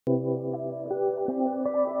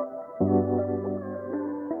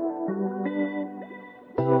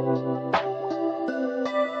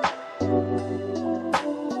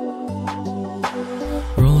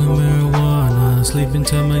sleeping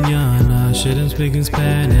till mañana. Shit, I'm speaking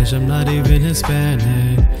Spanish, I'm not even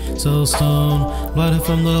Hispanic. So stoned, blinded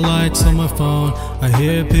from the lights on my phone. I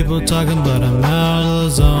hear people talking, but I'm out of the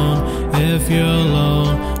zone. If you're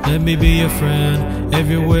alone, let me be your friend. If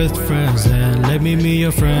you're with friends, then let me be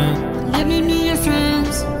your friend. Let me be your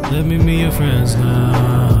friends. Let me be your friends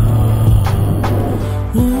now.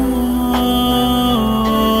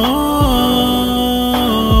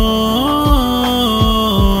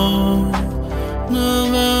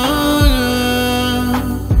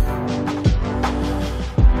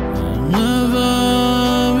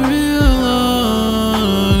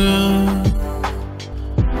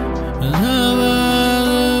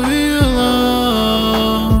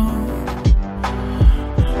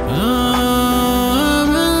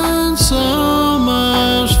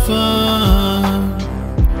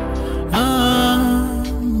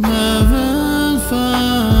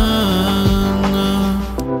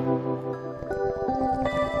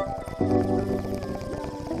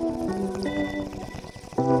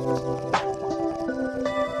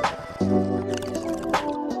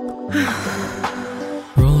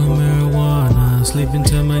 Rolling marijuana, sleeping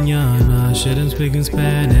till mañana. Shit, I'm speaking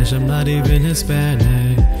Spanish, I'm not even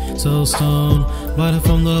Hispanic. So stoned, blinded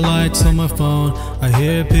from the lights on my phone. I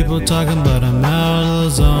hear people talking, but I'm out of the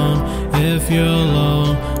zone. If you're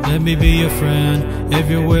alone, let me be your friend. If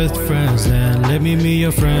you're with friends, then let me be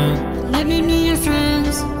your friend. Let me be your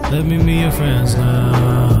friends. Let me be your friends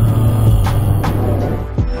now.